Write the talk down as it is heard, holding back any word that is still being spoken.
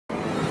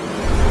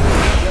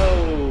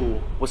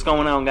What's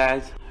going on,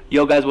 guys?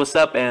 Yo guys, what's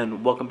up,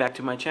 and welcome back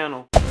to my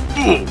channel.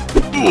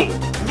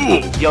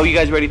 Yo, you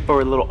guys ready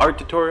for a little art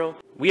tutorial?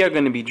 We are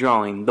going to be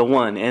drawing the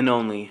one and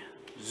only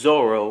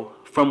Zoro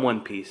from One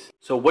Piece.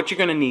 So what you're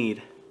going to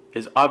need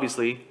is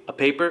obviously a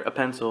paper, a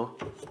pencil,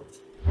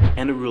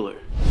 and a ruler.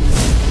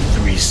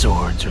 3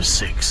 swords or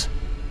 6,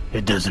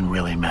 it doesn't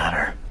really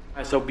matter.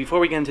 Alright, so before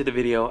we get into the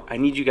video, I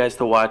need you guys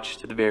to watch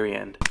to the very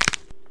end.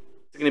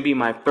 It's going to be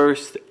my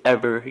first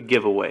ever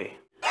giveaway.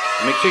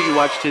 So make sure you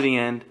watch to the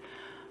end.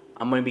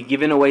 I'm going to be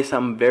giving away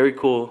something very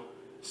cool.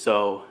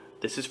 So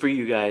this is for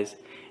you guys,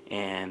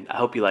 and I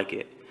hope you like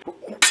it.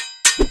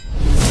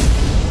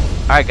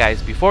 Alright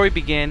guys, before we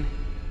begin,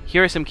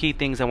 here are some key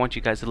things I want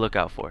you guys to look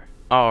out for.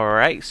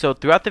 Alright, so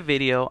throughout the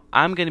video,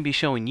 I'm going to be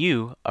showing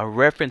you a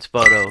reference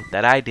photo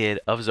that I did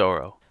of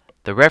Zoro.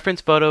 The reference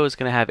photo is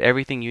going to have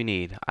everything you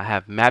need. I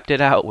have mapped it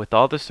out with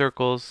all the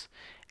circles,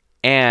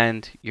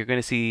 and you're going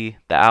to see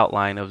the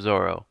outline of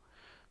Zoro.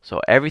 So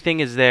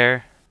everything is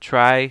there.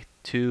 Try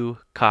to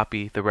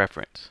copy the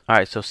reference.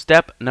 Alright, so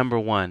step number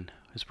 1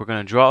 is we're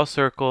going to draw a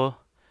circle,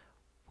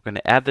 we're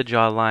going to add the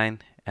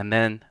jawline, and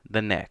then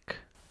the neck.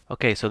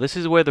 Okay, so this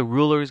is where the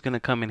ruler is going to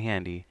come in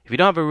handy. If you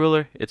don't have a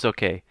ruler, it's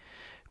okay.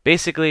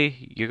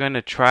 Basically, you're going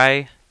to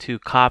try to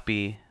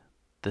copy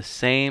the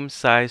same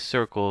size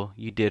circle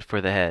you did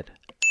for the head.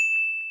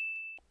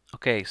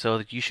 Okay,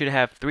 so you should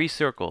have 3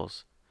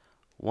 circles.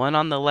 One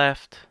on the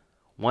left,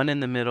 one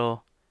in the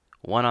middle,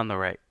 one on the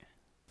right.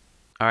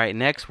 Alright,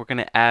 next we're going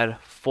to add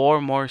 4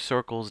 more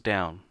circles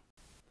down.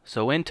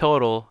 So in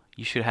total,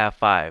 you should have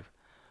 5.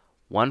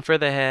 1 for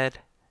the head,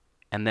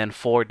 and then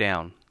 4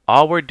 down.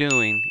 All we're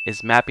doing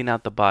is mapping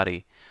out the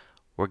body.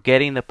 We're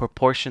getting the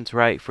proportions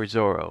right for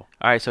Zoro.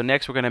 Alright, so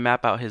next we're going to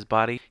map out his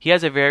body. He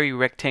has a very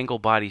rectangle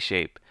body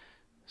shape.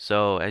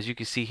 So as you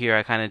can see here,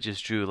 I kind of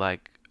just drew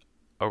like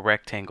a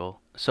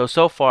rectangle.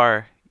 So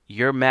far,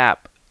 your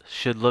map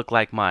should look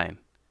like mine.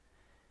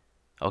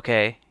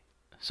 Okay?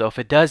 So if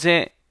it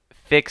doesn't,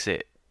 fix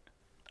it.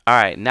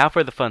 Alright, now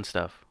for the fun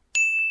stuff.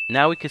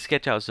 Now we can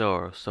sketch out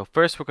Zoro. So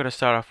first we're going to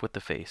start off with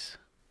the face.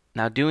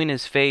 Now doing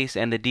his face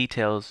and the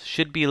details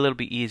should be a little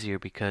bit easier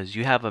because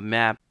you have a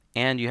map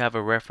and you have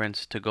a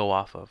reference to go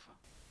off of.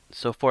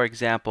 So for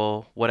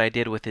example, what I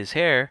did with his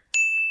hair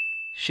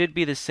should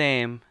be the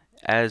same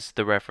as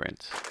the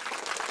reference.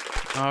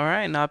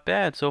 Alright, not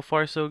bad. So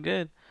far so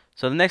good.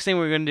 So the next thing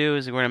we're going to do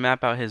is we're going to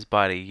map out his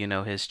body, you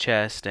know, his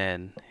chest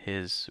and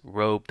his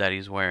robe that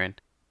he's wearing.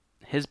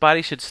 His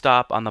body should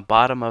stop on the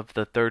bottom of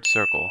the 3rd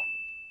circle.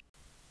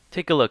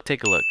 Take a look,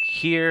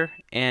 here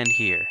and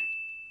here.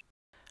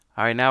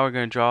 Alright, now we're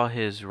going to draw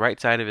his right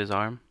side of his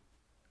arm.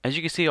 As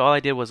you can see, all I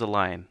did was a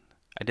line.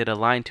 I did a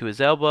line to his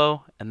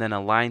elbow and then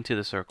a line to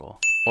the circle.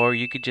 Or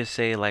you could just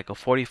say like a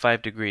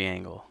 45-degree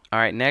angle.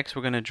 Alright, next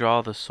we're going to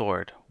draw the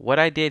sword. What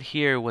I did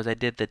here was I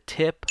did the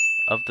tip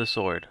of the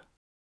sword.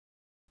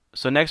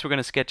 So next we're going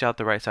to sketch out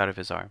the right side of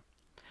his arm.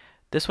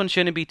 This one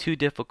shouldn't be too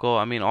difficult.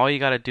 I mean, all you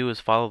got to do is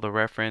follow the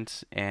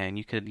reference and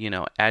you could, you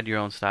know, add your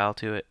own style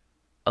to it.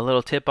 A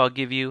little tip I'll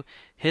give you,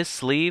 his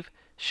sleeve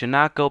should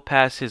not go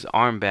past his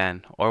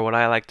armband, or what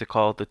I like to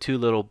call the 2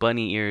 little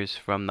bunny ears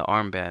from the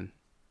armband.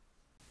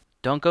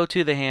 Don't go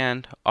to the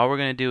hand. All we're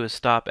going to do is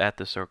stop at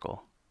the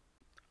circle.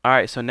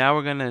 Alright, so now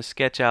we're going to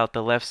sketch out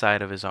the left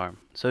side of his arm.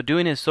 So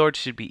doing his sword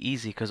should be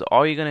easy because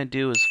all you're going to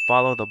do is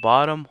follow the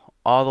bottom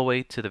all the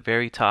way to the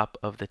very top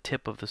of the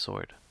tip of the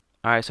sword.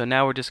 Alright, so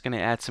now we're just going to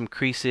add some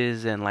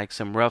creases and like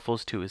some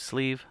ruffles to his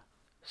sleeve.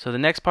 So the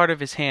next part of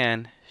his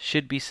hand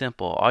should be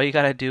simple. All you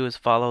got to do is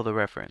follow the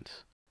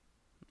reference.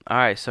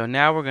 Alright, so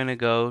now we're going to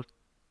go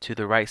to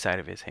the right side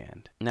of his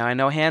hand. Now I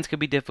know hands could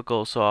be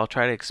difficult, so I'll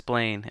try to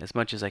explain as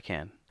much as I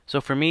can. So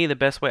for me, the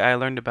best way I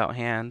learned about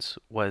hands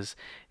was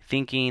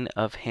thinking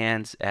of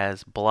hands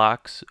as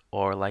blocks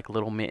or like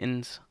little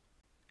mittens.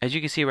 As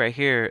you can see right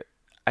here,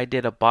 I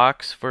did a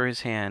box for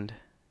his hand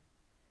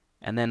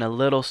and then a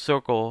little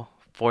circle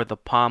for the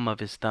palm of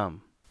his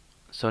thumb.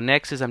 So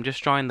next is I'm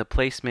just drawing the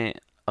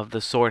placement of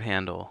the sword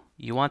handle.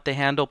 You want the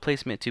handle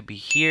placement to be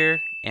here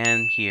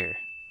and here.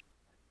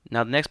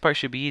 Now the next part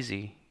should be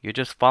easy. You're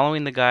just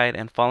following the guide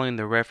and following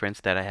the reference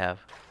that I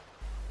have.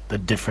 The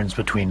difference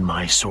between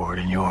my sword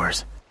and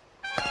yours.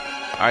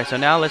 Alright, so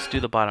now let's do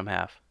the bottom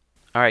half.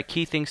 Alright,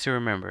 key things to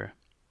remember.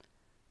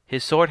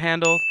 His sword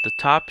handle, the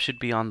top should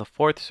be on the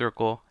 4th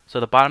circle, so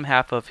the bottom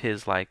half of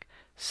his like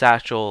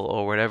satchel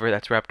or whatever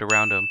that's wrapped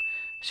around him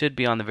should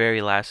be on the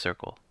very last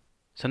circle.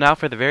 So now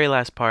for the very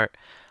last part,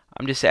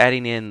 I'm just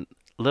adding in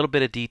a little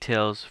bit of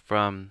details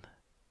from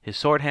his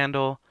sword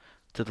handle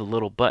to the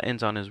little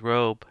buttons on his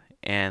robe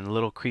and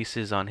little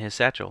creases on his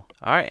satchel.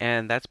 Alright,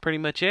 and that's pretty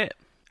much it.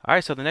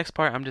 Alright, so the next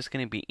part I'm just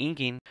going to be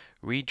inking,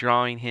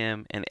 redrawing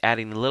him, and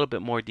adding a little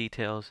bit more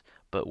details,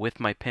 but with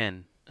my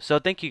pen. So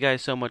thank you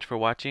guys so much for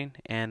watching,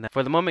 and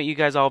for the moment you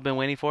guys all been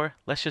waiting for,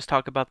 let's just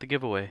talk about the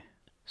giveaway.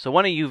 So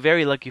one of you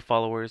very lucky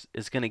followers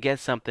is going to get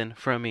something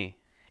from me.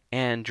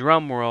 And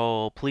drum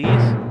roll, please.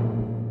 I'm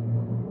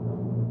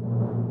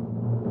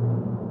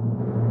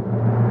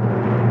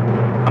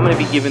going to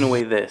be giving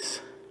away this.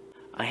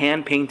 A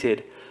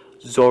hand-painted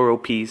Zoro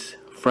piece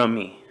from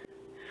me.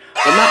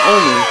 But not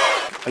only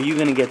are you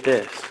gonna get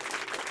this,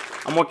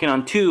 I'm working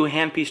on 2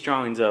 hand-piece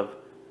drawings of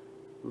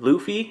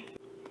Luffy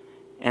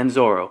and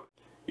Zoro.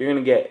 You're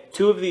gonna get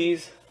 2 of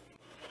these,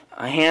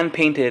 a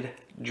hand-painted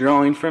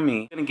drawing from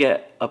me. You're gonna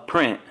get a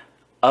print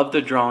of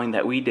the drawing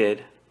that we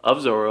did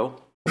of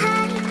Zoro,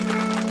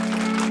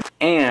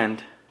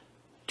 and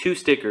 2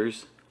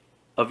 stickers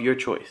of your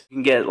choice. You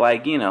can get,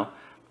 like, you know,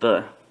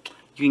 you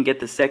can get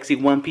the sexy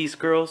One Piece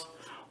girls,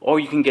 or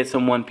you can get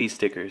some One Piece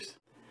stickers.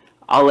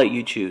 I'll let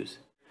you choose.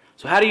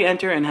 So how do you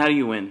enter and how do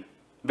you win?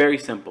 Very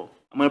simple.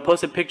 I'm going to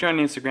post a picture on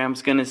Instagram.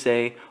 It's going to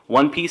say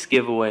One Piece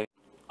giveaway.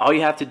 All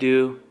you have to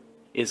do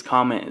is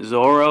comment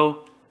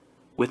Zoro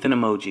with an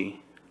emoji.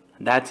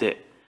 That's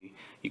it.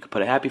 You can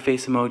put a happy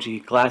face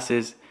emoji,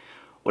 glasses,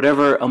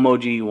 whatever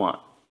emoji you want.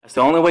 That's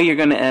the only way you're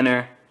going to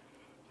enter.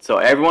 So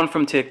everyone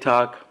from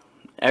TikTok,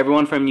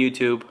 everyone from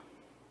YouTube,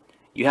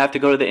 you have to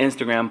go to the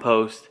Instagram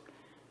post,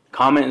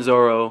 comment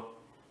Zoro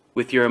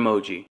with your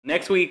emoji.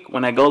 Next week,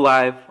 when I go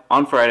live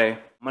on Friday,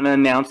 I'm going to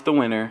announce the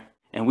winner,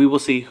 and we will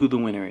see who the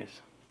winner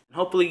is. And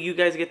hopefully you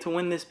guys get to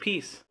win this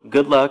piece.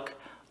 Good luck.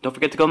 Don't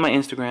forget to go to my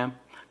Instagram,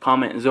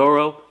 comment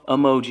Zoro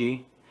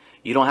emoji.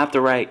 You don't have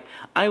to write,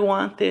 I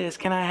want this,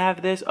 can I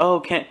have this? Oh,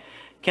 can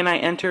I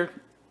enter?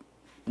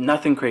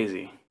 Nothing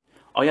crazy.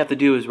 All you have to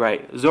do is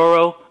write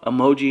Zoro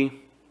emoji.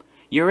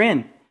 You're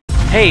in.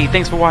 Hey,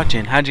 thanks for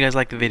watching. How'd you guys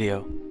like the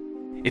video?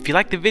 If you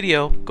liked the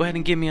video, go ahead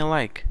and give me a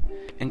like.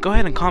 And go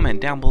ahead and comment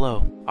down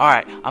below.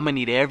 Alright, I'm gonna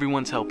need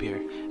everyone's help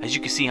here. As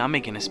you can see, I'm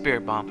making a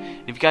spirit bomb.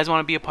 And if you guys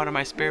want to be a part of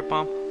my spirit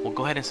bomb, well,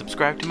 go ahead and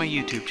subscribe to my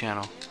YouTube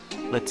channel.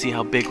 Let's see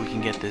how big we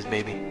can get this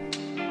baby.